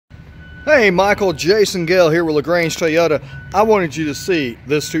Hey Michael, Jason Gale here with LaGrange Toyota. I wanted you to see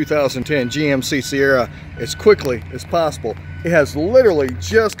this 2010 GMC Sierra as quickly as possible. It has literally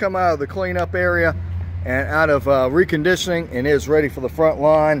just come out of the cleanup area and out of reconditioning and is ready for the front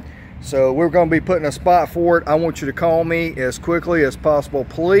line. So we're going to be putting a spot for it. I want you to call me as quickly as possible.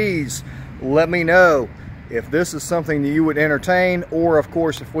 Please let me know if this is something that you would entertain, or of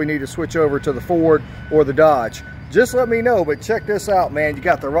course if we need to switch over to the Ford or the Dodge. Just let me know. But check this out, man. You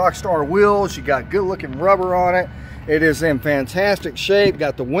got the Rockstar wheels, you got good looking rubber on it. It is in fantastic shape.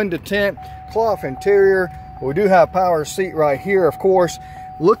 Got the window tint, cloth interior. We do have power seat right here, of course.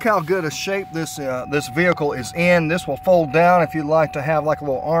 Look how good a shape this vehicle is in. This will fold down if you'd like to have like a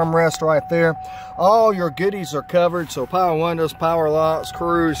little armrest right there. All your goodies are covered, so power windows, power locks,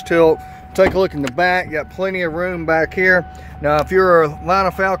 cruise, tilt. Take a look in the back. You got plenty of room back here. Now, if you're a line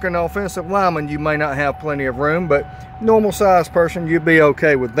of Falcon offensive lineman, you may not have plenty of room, but normal sized person, you'd be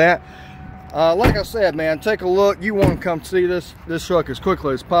okay with that. Like I said, man, take a look. You want to come see this truck as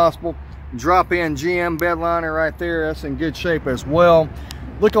quickly as possible. Drop in GM bed liner right there. That's in good shape as well.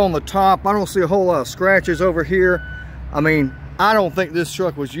 Look on the top. I don't see a whole lot of scratches over here. I mean, I don't think this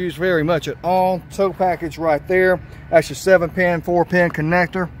truck was used very much at all. Tow package right there. That's your 7-pin, 4-pin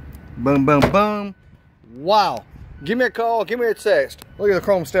connector. Boom, boom, boom. Wow. Give me a call. Give me a text. Look at the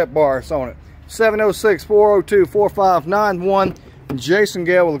chrome step bars on it. 706-402-4591. Jason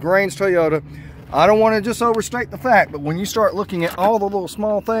Gale with LaGrange Toyota. I don't want to just overstate the fact, but when you start looking at all the little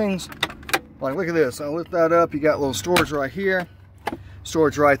small things, like look at this. I'll lift that up. You got a little storage right here.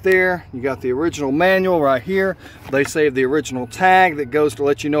 Storage right there. You got the original manual right here. They save the original tag that goes to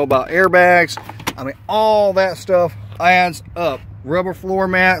let you know about airbags. I mean, all that stuff adds up. Rubber floor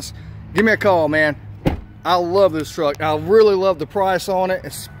mats. Give me a call, man. I love this truck. I really love the price on it,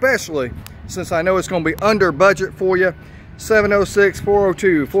 especially since I know it's going to be under budget for you.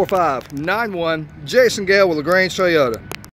 706-402-4591. Jason Gale with LaGrange Toyota.